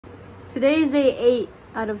Today is day 8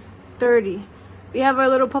 out of 30. We have our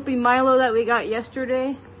little puppy Milo that we got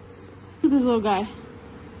yesterday. Look at this little guy.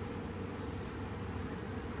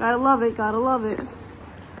 Gotta love it, gotta love it.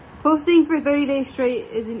 Posting for 30 days straight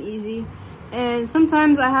isn't easy. And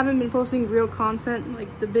sometimes I haven't been posting real content,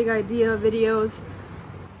 like the big idea videos.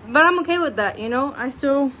 But I'm okay with that, you know? I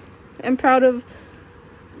still am proud of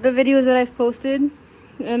the videos that I've posted.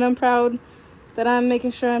 And I'm proud that I'm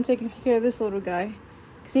making sure I'm taking care of this little guy.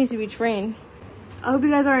 He needs to be trained. I hope you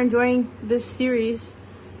guys are enjoying this series.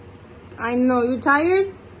 I know, you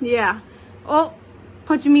tired? Yeah. Oh,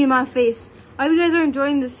 punching me in my face. I hope you guys are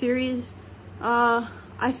enjoying this series. I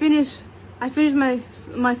finished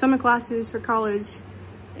my summer classes for college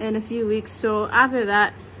in a few weeks. So after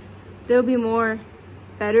that, there'll be more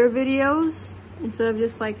better videos instead of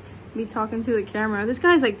just like me talking to the camera. This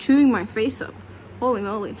guy's like chewing my face up. Holy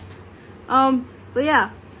moly. But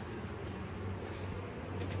yeah.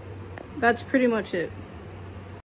 That's pretty much it.